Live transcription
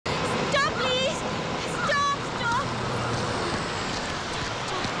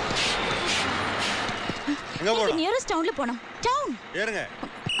Nearest ടൗണിൽ പോണം. Town.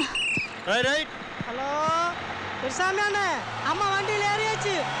 Hello, കുരുസാമിയാണ്. അമ്മ വണ്ടിയിൽ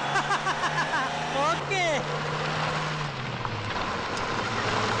ഏറിയാച്ച്. ഓക്കേ.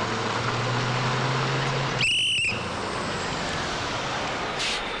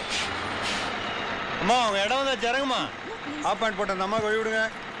 அம்மா இடம் வந்தாச்சு, இறங்குமா. ஆஃப் பாயிண்ட் போட்டேன், அம்மா வழி விடுங்க.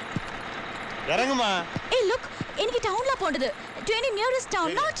 இறங்குமா. ஏய் லுக், എനിക്ക് ടൗണിലാ പോണ്ടത്. To any nearest town,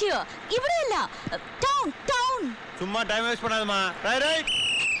 not here. ഇവിടെയല്ല. Town, town. சும்மா டைம் வேஸ்ட் பண்ணாதம்மா. ரைட்.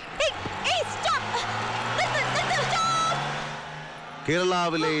 ஏய் stop. Stop.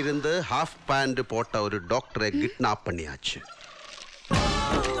 കേരളാവിലെ ഇരുന്ന് ഹാഫ് പാന്റ് പോട്ട ഒരു ഡോക്ടറെ കിഡ്നാപ്പ് പണിയാச்சு.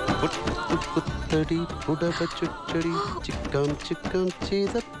 കുത്തടി പുടവ ചുറ്റടി ചിക്കാം ചിക്കാം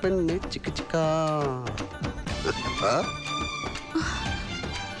ചെയ്ത പെണ്ണെ ചിക്ക ചിക്കാ.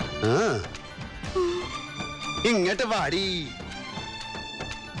 ഇങ്ങോട്ട് വാടി.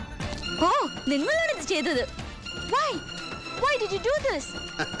 ഓ, നിങ്ങളാണ് ഇത് ചെയ്തത്. Why did you do this?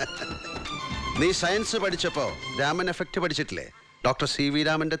 നീ science പഠിച്ചപ്പോ Raman effect പഠിച്ചിട്ടില്ലേ? Doctor CV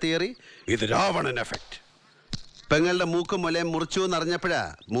രാമന്റെ തിയറി. ഇത് രാവണൻ എഫക്റ്റ്. പെങ്ങളുടെ മൂക്കും മുലയും മുറിച്ചു എന്നറിഞ്ഞപ്പോഴാ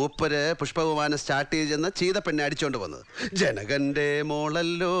മൂപ്പര് പുഷ്പവിമാനം സ്റ്റാർട്ട് ചെയ്തെന്ന് ചീതപ്പെണ്ണെ അടിച്ചോണ്ട് വന്നത്. ജനകന്റെ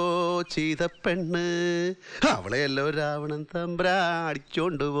മോളല്ലോ ചീതപ്പെണ്ണ്, അവളെയല്ലോ രാവണൻ തമ്പ്രാ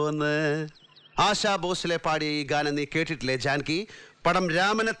അടിച്ചോണ്ട് പോന്ന്. ആശാ ഭോസ്ലെ പാടിയ ഈ ഗാനം നീ കേട്ടിട്ടില്ലേ ജാനകി? പടം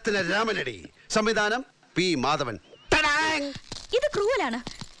രാമനത്തിന് രാമനടി, സംവിധാനം P. മാധവൻ. ഇത് ക്രൂവലാണ്.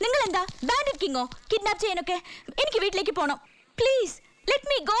 നിങ്ങൾ എന്താ ബാൻഡിറ്റ് കിങ്ങോ? കിഡ്നാപ്പ് ചെയ്യാനൊക്കെ? എനിക്ക് വീട്ടിലേക്ക് പോണം. Please let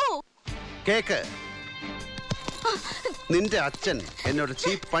me go. Cake, നിന്റെ അച്ഛൻ എന്നോട്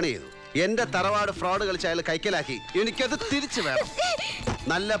ചീപ്പ് പണി ചെയ്തു. എന്റെ തറവാട് ഫ്രോഡ് കളിച്ച് അയാൾ കൈക്കലാക്കി. എനിക്കത് തിരിച്ചു വേണം.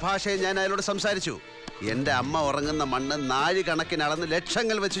 നല്ല ഭാഷയിൽ ഞാൻ അയാളോട് സംസാരിച്ചു. എന്റെ അമ്മ ഉറങ്ങുന്ന മണ്ണ് നാഴി കണക്കിന് അളന്ന്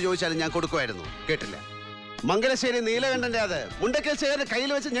ലക്ഷങ്ങൾ വെച്ച് ചോദിച്ചാലും ഞാൻ കൊടുക്കുമായിരുന്നു. കേട്ടില്ല. മംഗലശ്ശേരി നീലകണ്ഠന്റെ അത് മുണ്ടക്കൽ ശേഖരന്റെ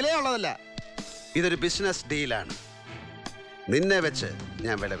കയ്യിൽ വെച്ച് നിലയുള്ളതല്ല. ഇതൊരു ബിസിനസ് ഡീലാണ്. നിന്നെ വെച്ച്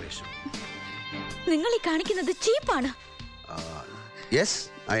ഞാൻ വില വീശും. നിങ്ങൾ ഈ കാണിക്കുന്നത് ചീപ്പാണ്. Yes,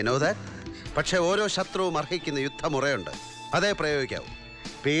 I know that. പക്ഷെ ഓരോ ശത്രുവും അർഹിക്കുന്ന യുദ്ധമുറയുണ്ട്, അതേ പ്രയോഗിക്കാവൂ.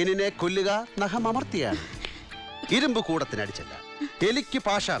 പേനിനെ കൊല്ലുക നഖം അമർത്തിയാണ്. ഇരുമ്പ് കൂടത്തിനടിച്ചല്ല, എലിക്ക്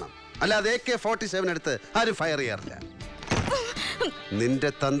പാഷാണം. അല്ലാതെ AK-47 എടുത്ത് ആരും ഫയർ ചെയ്യാറില്ല. നിന്റെ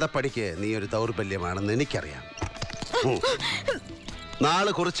തന്തപ്പടിക്ക് നീ ഒരു ദൗർബല്യമാണെന്ന് എനിക്കറിയാം.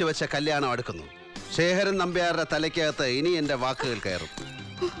 നാള് കുറിച്ച് വെച്ച കല്യാണം അടുക്കുന്നു. ശേഖരൻ നമ്പ്യാരുടെ തലയ്ക്കകത്ത് ഇനി എന്റെ വാക്കുകൾ കയറും.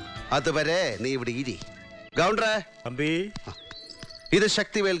 അതുവരെ നീ ഇവിടെ ഇരി. ഗൗണ്ടറെ, ഇത്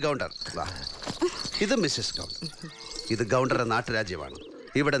ശക്തിവേൽ ഗൗണ്ടർ. ഇത് മിസ്സസ് ഗൗണ്ടർ. ഇത് ഗൗണ്ടറുടെ നാട്ടുരാജ്യമാണ്.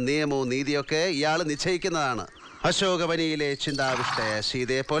 ഇവിടെ നിയമവും നീതിയൊക്കെ ഇയാൾ നിശ്ചയിക്കുന്നതാണ്. അശോകവനിയിലെ ചിന്താവിഷ്ടയ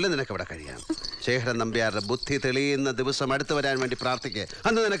സീതയെ പോലെ നിനക്ക് ഇവിടെ കഴിയാം. ശേഖരൻ നമ്പ്യാരുടെ ബുദ്ധി തെളിയുന്ന ദിവസം അടുത്ത് വരാൻ വേണ്ടി പ്രാർത്ഥിക്ക്.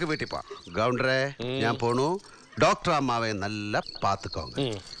 അന്ന് നിനക്ക് വീട്ടിൽ പോവാം. ഗൗണ്ടറെ, ഞാൻ പോണു. ഡോക്ടർ അമ്മാവെ നല്ല പാത്തുക്കോങ്ക.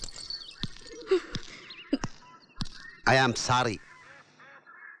 I am sorry.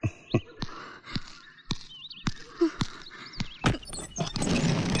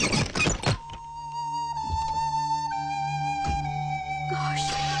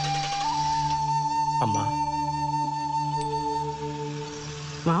 അമ്മ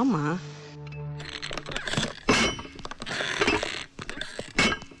വാമ്മ.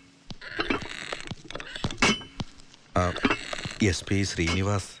 SP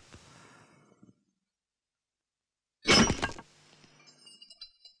Srinivas.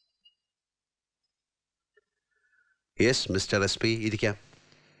 Yes mister SP, ഇരിക്കാം.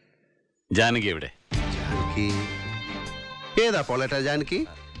 ജാനകി എവിടെ? ജാനകി ഏതാ പോളേട്ടാ? ജാനകി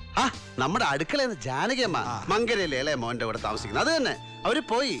നമ്മുടെ അടുക്കളയിൽ ജാനകി അമ്മ മങ്കരയിലെ ഇളയ മോന്റെ കൂടെ താമസിക്കുന്നത്. അത് തന്നെ. അവര്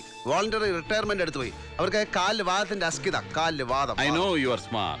പോയി വോളണ്ടറി റിട്ടയർമെന്റ് എടുത്തു പോയി. അവർക്ക് കാലില് വാദത്തിന്റെ അസ്കിത, കാലില് വാദം.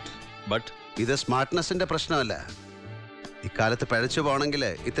 ഇത് സ്മാർട്ട്നെസിന്റെ പ്രശ്നമല്ല. ഇക്കാലത്ത് പഴച്ചു പോകണമെങ്കിൽ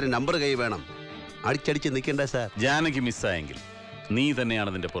ഇത്തിരി നമ്പർ കൈ വേണം. അടിച്ചടിച്ച് നിൽക്കണ്ട സാർ. ജാനകി മിസ്സായെങ്കിൽ നീ തന്നെയാണ്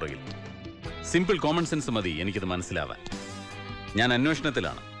അതിന്റെ പുറകിൽ. സിമ്പിൾ കോമൺ സെൻസ് മതി എനിക്കത് മനസ്സിലാവാൻ. ഞാൻ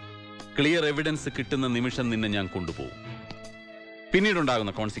അന്വേഷണത്തിലാണ്. ക്ലിയർ എവിഡൻസ് കിട്ടുന്ന നിമിഷം നിന്നെ ഞാൻ കൊണ്ടുപോകും.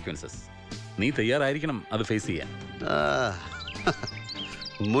 പിന്നീടുണ്ടാകുന്ന കോൺസിക്വൻസസ് നീ തയ്യാറായിരിക്കണം അത് ഫേസ് ചെയ്യാൻ.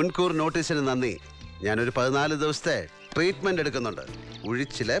 മുൻകൂർ നോട്ടീസിന് നന്ദി. ഞാനൊരു 14 ദിവസത്തെ ട്രീറ്റ്മെന്റ് എടുക്കുന്നുണ്ട്.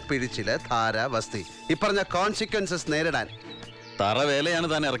 ഉഴിച്ചില്, പിഴിച്ചില്, ധാര, വസ്തി, ഇപ്പറഞ്ഞ കോൺസിക്വൻസസ് നേരിടാൻ. തറവേലയാണ്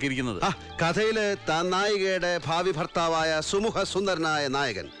താൻ ഇറക്കിയിരിക്കുന്നത്. കഥയില് താൻ നായികയുടെ ഭാവി ഭർത്താവായ സുമുഖ സുന്ദരനായ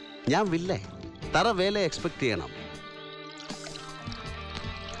നായകൻ. ഞാൻ വില്ലേ. തറവേല എക്സ്പെക്ട് ചെയ്യണം.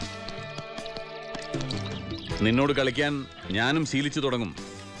 നിന്നോട് കളിക്കാൻ ഞാനും ശീലിച്ചു തുടങ്ങും.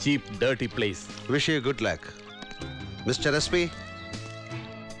 ചീപ്പ് dirty place. Wish you good luck mister SP.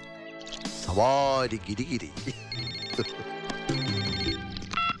 സവാരി ഗിരിഗിരി.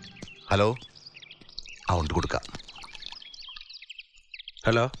 ഹലോ, അൗണ്ട് കൊടുക്കാം.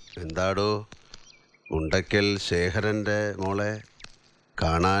 ഹലോ, എന്താടോ? മുണ്ടക്കൽ ശേഖരന്റെ മോളെ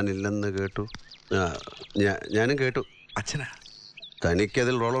കാണാനില്ലെന്ന് കേട്ടു. ഞാനും കേട്ടു. അച്ഛനാ?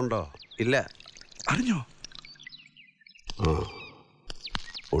 തനിക്കതിൽ റോളുണ്ടോ? ഇല്ല. അറിഞ്ഞോ?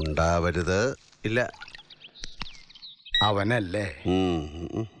 ഉണ്ടാവരുത്. ഇല്ല. അവനല്ലേ?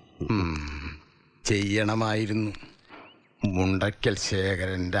 ചെയ്യണമായിരുന്നു. മുണ്ടക്കൽ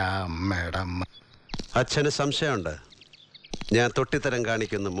ശേഖരന്റെ അമ്മയുടെ അമ്മ. അച്ഛന് സംശയമുണ്ട്. ഞാൻ തൊട്ടിത്തരം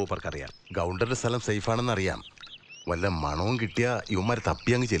കാണിക്കുന്ന മൂപ്പർക്കറിയാം. ഗൗണ്ടറുടെ സ്ഥലം സേഫാണെന്ന് അറിയാം. വല്ല മണവും കിട്ടിയ ഇവന്മാർ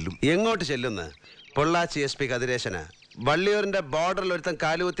തപ്പി അങ്ങ് ചെല്ലും. എങ്ങോട്ട് ചെല്ലുന്ന്? പൊള്ളാച്ചി SP കതിരേശന് വള്ളിയൂരിന്റെ ബോർഡറിൽ ഒരുത്തൻ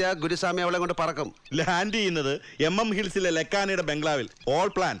കാലുകുത്തിയ ഗുരുസ്വാമി അവളെ കൊണ്ട് പറക്കും. ലാൻഡ് ചെയ്യുന്നത് MM ഹിൽസിലെ ലക്കാനിയുടെ ബംഗ്ലാവിൽ. All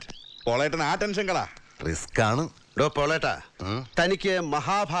plant. പോളേട്ടൻ ആ ടെൻഷൻ കളാ. റിസ്ക് ആണ്. പോളേട്ടാ, തനിക്ക്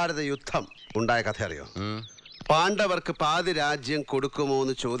മഹാഭാരത യുദ്ധം ഉണ്ടായ കഥ അറിയോ? പാണ്ഡവർക്ക് പാതി രാജ്യം കൊടുക്കുമോ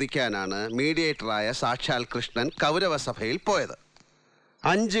എന്ന് ചോദിക്കാനാണ് മീഡിയേറ്ററായ സാക്ഷാൽ കൃഷ്ണൻ കൗരവസഭയിൽ പോയത്.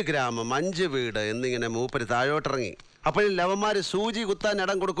 5 ഗ്രാമം 5 വീട് എന്നിങ്ങനെ മൂപ്പര് താഴോട്ടിറങ്ങി. അപ്പോഴും ലവന്മാര് സൂചി കുത്താൻ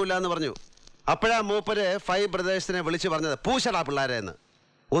ഇടം കൊടുക്കൂല എന്ന് പറഞ്ഞു. അപ്പോഴാ മൂപ്പര് 5 ബ്രദേഴ്സിനെ വിളിച്ചു പറഞ്ഞത് പൂശടാ പിള്ളേരെ എന്ന്.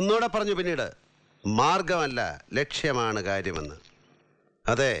 ഒന്നുകൂടെ പറഞ്ഞു പിന്നീട്, മാർഗമല്ല ലക്ഷ്യമാണ് കാര്യമെന്ന്.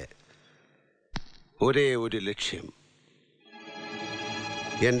 അതെ, ഒരേ ഒരു ലക്ഷ്യം.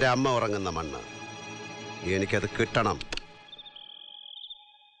 എൻ്റെ അമ്മ ഉറങ്ങുന്ന മണ്ണ്. എനിക്കത് കിട്ടണം.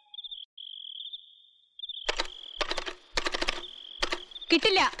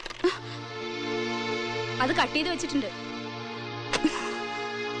 കിട്ടില്ല. അത് കട്ട് ചെയ്ത് വെച്ചിട്ടുണ്ട്.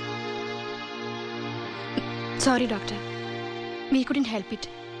 Sorry doctor, V couldn't help it.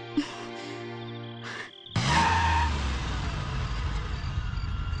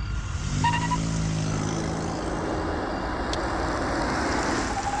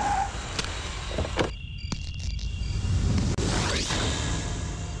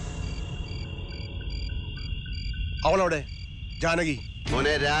 അവളോടെ Janaki.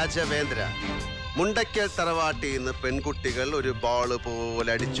 മോനെ രാജവേന്ദ്ര, മുണ്ടക്കൽ തറവാട്ടിൽ നിന്ന് പെൺകുട്ടികൾ ഒരു ബോള് പോലെ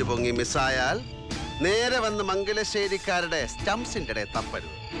അടിച്ചു പൊങ്ങി മിസ്സായാൽ നേരെ വന്ന് മംഗലശ്ശേരിക്കാരുടെ സ്റ്റംസിന്റെ ഇടയിൽ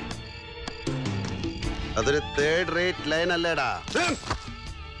തപ്പരുത്. അതൊരു 3rd rate ലൈൻ അല്ലേടാ.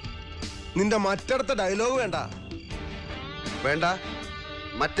 നിന്റെ മറ്റടുത്ത ഡയലോഗ് വേണ്ട. വേണ്ട,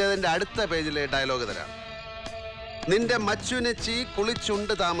 മറ്റേതിന്റെ അടുത്ത പേജിലെ ഡയലോഗ് തരാം. നിന്റെ മച്ചുനച്ചി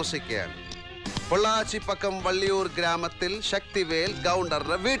കുളിച്ചുണ്ട് താമസിക്കുകയാണ് പൊള്ളാച്ചി പക്കം വള്ളിയൂർ ഗ്രാമത്തിൽ ശക്തിവേൽ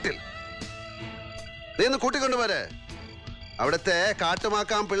ഗൗണ്ടറുടെ വീട്ടിൽ. നീ ഒന്ന് കൂട്ടിക്കൊണ്ടുപോരെ. അവിടുത്തെ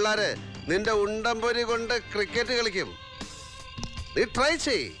കാട്ടുമാക്കാൻ പിള്ളേര് നിന്റെ ഉണ്ടംപൊരി കൊണ്ട് ക്രിക്കറ്റ് കളിക്കും. നീ ട്രൈ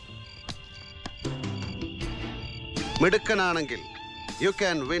ചെയ്. മിടുക്കനാണെങ്കിൽ you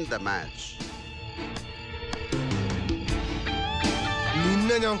can win the match.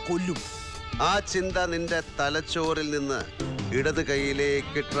 നിന്നെ ഞാൻ കൊല്ലും. ആ ചിന്ത നിന്റെ തലച്ചോറിൽ നിന്ന് ഇടത്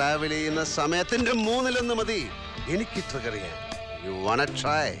കൈയിലേക്ക് ട്രാവൽ ചെയ്യുന്ന സമയത്തിന്റെ 3/1 മതി എനിക്ക് ട്രിഗർ ചെയ്യാൻ. U Vanda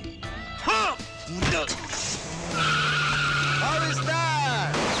try? How is that?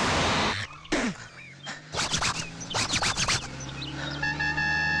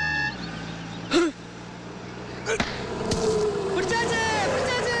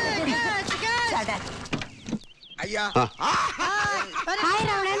 അയ്യാ. ஹாய்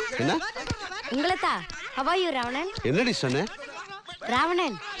ராவணன். என்ன? உங்களதா? How are you Ravanan? என்னடி சொன்ன?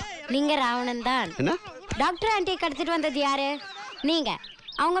 ராவணன், நீங்க ராவணன் தான். என்ன? டாக்டர் ஆண்டி கடத்திட்டு வந்தது யாரு? நீங்க.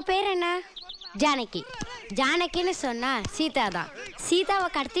 அவங்க பேர் என்ன? ஜானகி. ஜானகின்னு சொன்னா சீதா தான். சீதாவை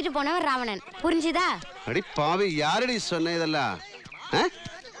கடத்திட்டு போனவன் ராவணன். புரிஞ்சுதா? அடி பாவி, யாரடி சொன்ன இதெல்லாம்?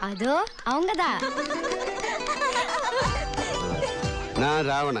 அதோ அவங்கதான். நான்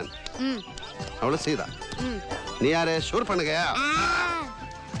ராவணன், அவளு சீதா. நீ யாரு? ஷூர் பண்ணுங்கயா.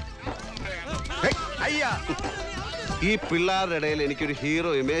 ഈ പിള്ളേരുടെ ഇടയിൽ എനിക്കൊരു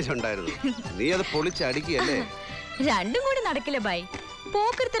ഹീറോ ഇമേജ് ഉണ്ടായിരുന്നു. നീ അത് പൊളിച്ചടിക്കുകയല്ലേ? രണ്ടും കൂടി നടക്കില്ല ബായ്.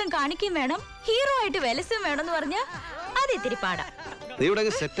 പോക്കർത്തരം കാണിക്കുകയും വേണം, ഹീറോ ആയിട്ട് വെലസും വേണം എന്ന് പറഞ്ഞ അത് ഇത്തിരി പാടാ. നീ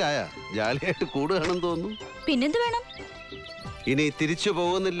ഇവിടെ സെറ്റായ ജാലിയായിട്ട് കൂടുകയാണെന്ന് തോന്നുന്നു. പിന്നെന്ത് വേണം? ഇനി തിരിച്ചു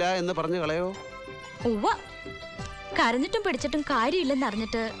പോകുന്നില്ല എന്ന് പറഞ്ഞു കളയോ? ഉവ്വ, കരഞ്ഞിട്ടും പിടിച്ചിട്ടും കാര്യമില്ലെന്ന്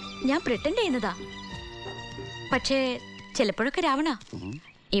അറിഞ്ഞിട്ട് ഞാൻ പ്രിട്ടൻഡ് ചെയ്യുന്നതാ. പക്ഷേ ചിലപ്പോഴൊക്കെ രാവണ,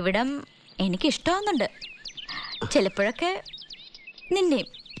 ഇവിടം എനിക്ക് ഇഷ്ടമാവുന്നുണ്ട്. ചിലപ്പോഴൊക്കെ നിന്നെയും.